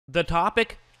The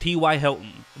topic, T.Y.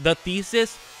 Hilton. The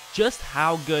thesis, just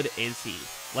how good is he?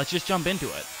 Let's just jump into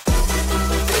it.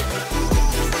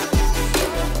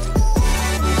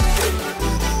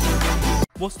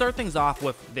 We'll start things off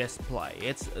with this play.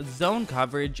 It's zone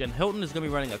coverage, and Hilton is going to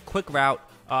be running a quick route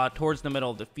towards the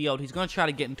middle of the field. He's going to try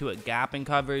to get into a gap in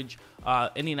coverage.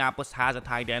 Indianapolis has a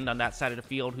tight end on that side of the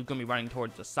field who's going to be running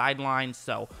towards the sideline,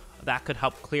 so that could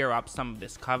help clear up some of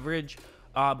this coverage.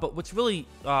 But what's really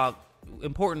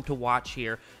important to watch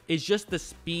here is just the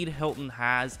speed Hilton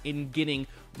has in getting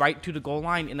right to the goal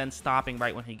line and then stopping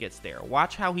right when he gets there.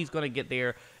 Watch how he's going to get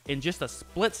there in just a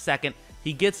split second.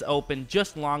 He gets open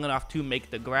just long enough to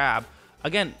make the grab.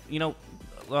 Again,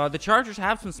 the Chargers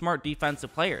have some smart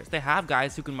defensive players. They have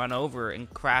guys who can run over and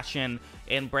crash in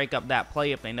and break up that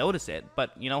play if they notice it.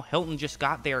 But, Hilton just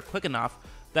got there quick enough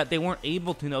that they weren't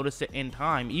able to notice it in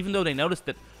time, even though they noticed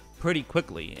it pretty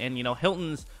quickly. And,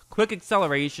 Hilton's quick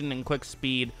acceleration and quick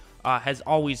speed has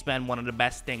always been one of the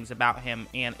best things about him,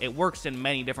 and it works in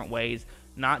many different ways,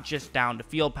 not just down to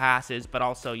field passes, but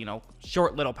also,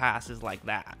 short little passes like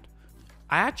that.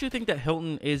 I actually think that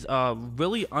Hilton is a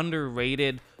really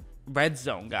underrated red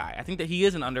zone guy. I think that he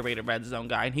is an underrated red zone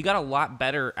guy, and he got a lot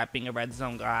better at being a red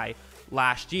zone guy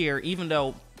last year, even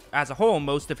though, as a whole,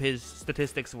 most of his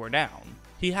statistics were down.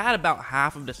 He had about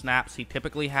half of the snaps he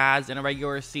typically has in a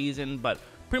regular season, but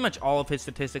pretty much all of his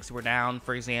statistics were down.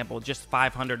 For example, just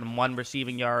 501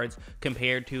 receiving yards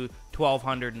compared to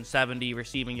 1,270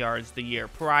 receiving yards the year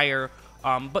prior.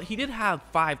 But he did have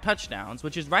 5 touchdowns,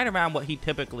 which is right around what he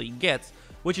typically gets,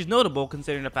 which is notable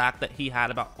considering the fact that he had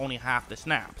about only half the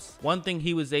snaps. One thing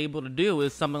he was able to do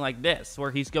is something like this,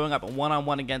 where he's going up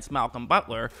one-on-one against Malcolm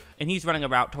Butler, and he's running a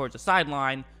route towards the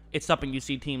sideline. It's something you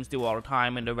see teams do all the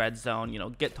time in the red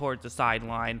zone, get towards the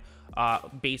sideline,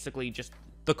 basically just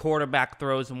the quarterback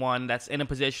throws one that's in a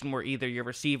position where either your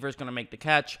receiver is going to make the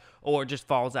catch or just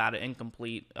falls out of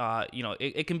incomplete.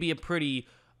 It can be a pretty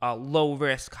low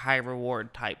risk, high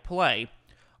reward type play.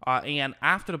 And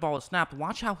after the ball is snapped,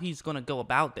 watch how he's going to go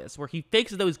about this, where he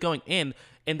fakes as though he's going in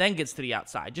and then gets to the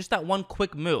outside. Just that one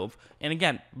quick move. And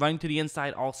again, running to the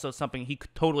inside, also something he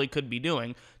totally could be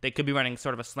doing. They could be running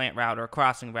sort of a slant route or a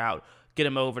crossing route, get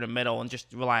him over the middle and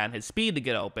just rely on his speed to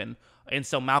get open. And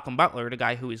so Malcolm Butler, the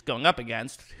guy who he's going up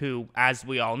against, who, as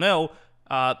we all know,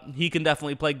 he can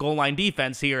definitely play goal line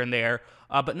defense here and there,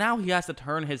 but now he has to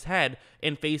turn his head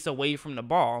and face away from the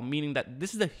ball, meaning that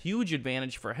this is a huge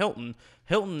advantage for Hilton.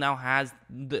 Hilton now has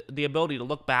the ability to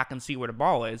look back and see where the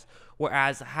ball is,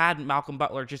 whereas had Malcolm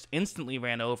Butler just instantly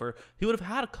ran over, he would have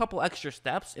had a couple extra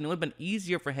steps, and it would have been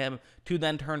easier for him to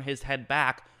then turn his head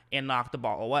back and knock the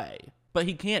ball away. But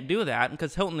he can't do that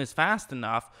because Hilton is fast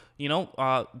enough.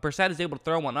 Brissett is able to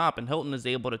throw one up, and Hilton is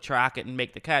able to track it and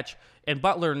make the catch. And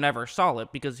Butler never saw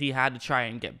it because he had to try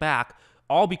and get back,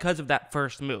 all because of that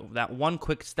first move, that one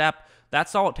quick step.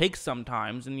 That's all it takes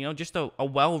sometimes, and just a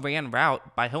well-ran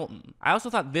route by Hilton. I also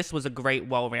thought this was a great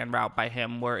well-ran route by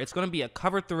him, where it's going to be a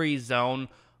cover 3 zone.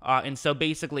 And so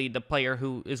basically the player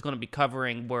who is going to be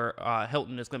covering where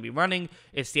Hilton is going to be running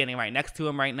is standing right next to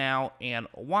him right now. And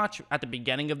watch at the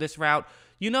beginning of this route,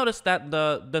 you notice that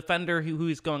the defender who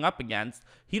he's going up against,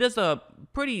 he does a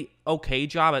pretty okay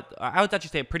job at, I would actually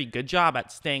say a pretty good job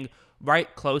at staying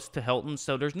right close to Hilton,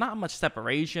 so there's not much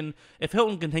separation. If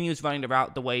Hilton continues running the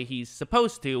route the way he's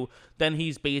supposed to, then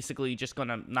he's basically just going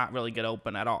to not really get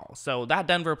open at all. So that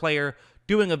Denver player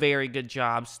doing a very good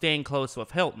job staying close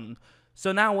with Hilton.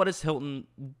 So now what does Hilton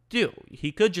do?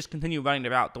 He could just continue running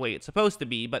the route the way it's supposed to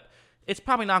be, but it's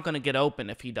probably not going to get open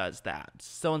if he does that.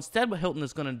 So instead what Hilton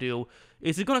is going to do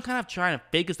is he's going to kind of try to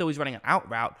fake as though he's running an out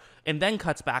route and then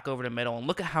cuts back over the middle, and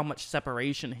look at how much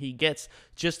separation he gets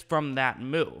just from that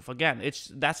move. Again,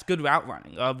 that's good route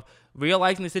running, of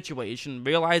realizing the situation,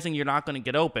 realizing you're not going to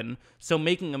get open, so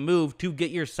making a move to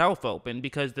get yourself open,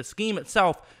 because the scheme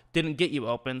itself didn't get you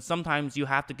open. Sometimes you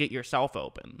have to get yourself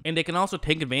open. And they can also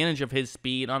take advantage of his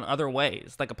speed on other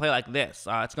ways, like a play like this.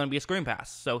 It's going to be a screen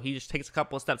pass. So he just takes a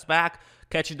couple of steps back,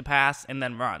 catches the pass, and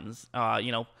then runs.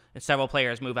 Several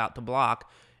players move out to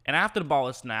block. And after the ball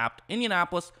is snapped,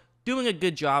 Indianapolis doing a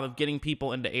good job of getting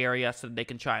people into area so that they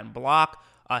can try and block.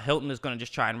 Hilton is going to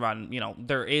just try and run.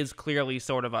 There is clearly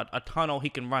sort of a tunnel he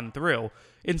can run through.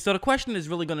 And so the question is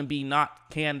really going to be not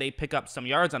can they pick up some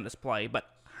yards on this play, but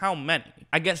how many?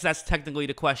 I guess that's technically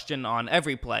the question on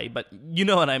every play, but you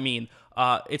know what I mean.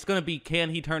 It's going to be, can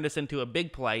he turn this into a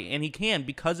big play? And he can,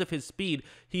 because of his speed.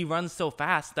 He runs so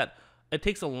fast that it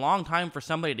takes a long time for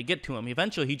somebody to get to him.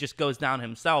 Eventually, he just goes down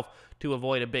himself to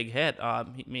avoid a big hit.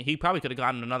 He probably could have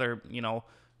gotten another,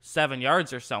 7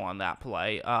 yards or so on that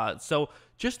play. So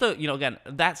just the, again,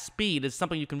 that speed is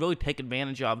something you can really take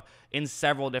advantage of in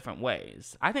several different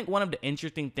ways. I think one of the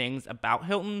interesting things about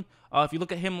Hilton, if you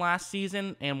look at him last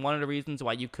season, and one of the reasons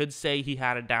why you could say he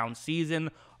had a down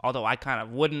season, although I kind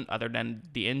of wouldn't, other than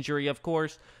the injury, of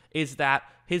course, is that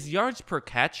his yards per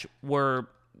catch were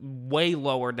way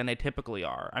lower than they typically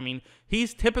are. I mean,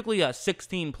 he's typically a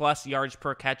 16-plus yards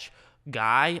per catch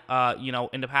guy.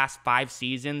 In the past 5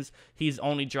 seasons, he's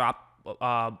only dropped,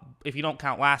 if you don't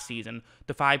count last season,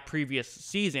 the 5 previous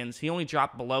seasons, he only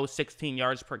dropped below 16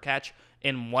 yards per catch.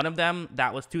 In one of them,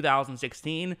 that was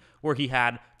 2016, where he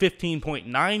had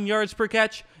 15.9 yards per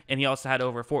catch, and he also had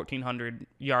over 1,400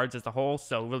 yards as a whole,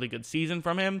 so really good season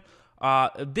from him.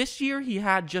 This year, he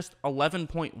had just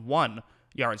 11.1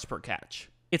 yards per catch.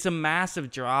 It's a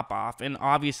massive drop-off, and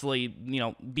obviously,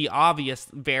 the obvious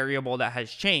variable that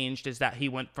has changed is that he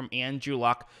went from Andrew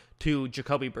Luck to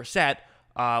Jacoby Brissett,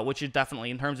 which is definitely,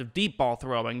 in terms of deep ball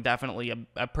throwing, definitely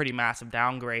a pretty massive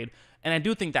downgrade. And I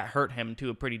do think that hurt him to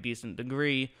a pretty decent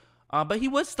degree. But he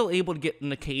was still able to get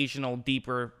an occasional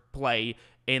deeper play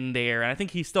in there, and I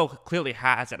think he still clearly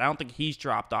has it. I don't think he's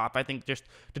dropped off. I think just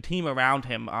the team around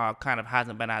him kind of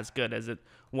hasn't been as good as it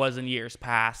was in years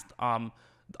past.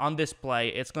 On this play,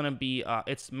 it's going to be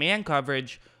it's man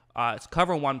coverage. It's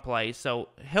cover one play. So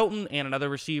Hilton and another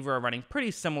receiver are running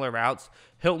pretty similar routes.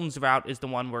 Hilton's route is the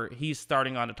one where he's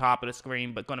starting on the top of the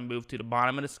screen but going to move to the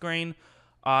bottom of the screen.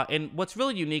 And what's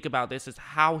really unique about this is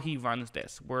how he runs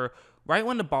this, where right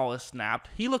when the ball is snapped,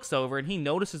 he looks over and he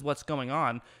notices what's going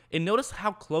on, and notice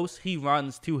how close he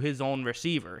runs to his own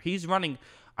receiver. He's running,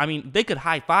 I mean, they could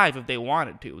high five if they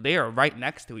wanted to. They are right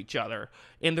next to each other.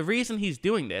 And the reason he's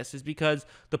doing this is because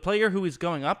the player who he's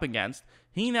going up against,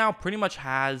 he now pretty much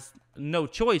has no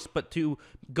choice but to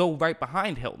go right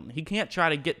behind Hilton. He can't try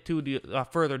to get to the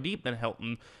further deep than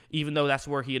Hilton, even though that's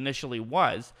where he initially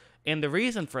was. And the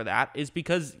reason for that is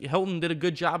because Hilton did a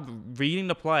good job reading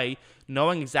the play,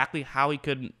 knowing exactly how he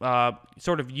could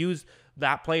sort of use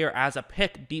that player as a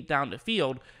pick deep down the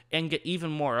field and get even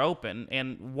more open.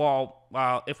 And while,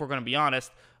 if we're going to be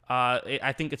honest,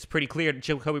 I think it's pretty clear that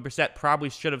Jacoby Brissett probably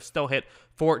should have still hit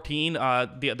 14,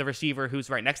 the receiver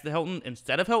who's right next to Hilton,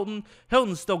 instead of Hilton.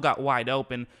 Hilton still got wide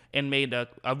open and made a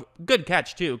good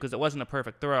catch, too, because it wasn't a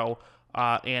perfect throw,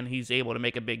 and he's able to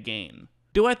make a big gain.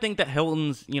 Do I think that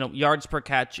Hilton's, yards per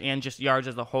catch and just yards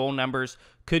as a whole numbers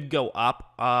could go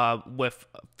up with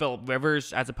Phillip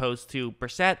Rivers as opposed to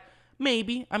Brissett?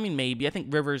 Maybe. Maybe. I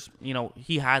think Rivers,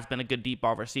 he has been a good deep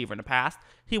ball receiver in the past.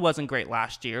 He wasn't great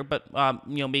last year, but,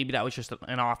 maybe that was just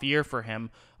an off year for him.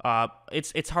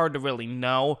 It's hard to really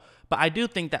know, but I do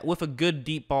think that with a good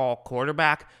deep ball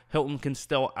quarterback, Hilton can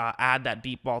still add that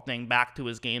deep ball thing back to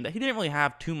his game that he didn't really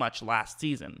have too much last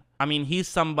season. He's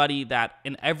somebody that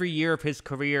in every year of his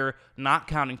career, not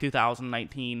counting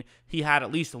 2019, he had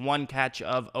at least one catch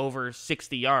of over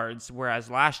 60 yards, whereas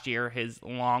last year his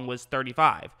long was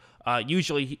 35.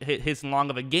 Usually his long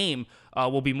of a game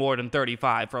will be more than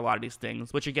 35 for a lot of these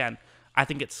things, which again, I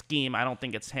think it's scheme. I don't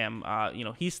think it's him.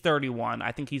 He's 31.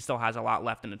 I think he still has a lot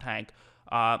left in the tank.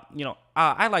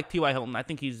 I like T.Y. Hilton. I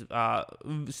think he's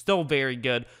still very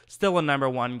good, still a number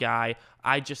one guy.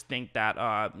 I just think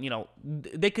that,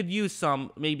 they could use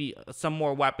maybe some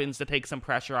more weapons to take some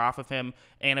pressure off of him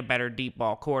and a better deep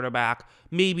ball quarterback.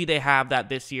 Maybe they have that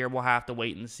this year. We'll have to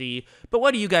wait and see. But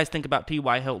what do you guys think about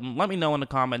T.Y. Hilton? Let me know in the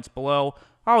comments below.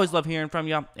 I always love hearing from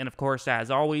you. And of course,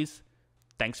 as always,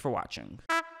 thanks for watching.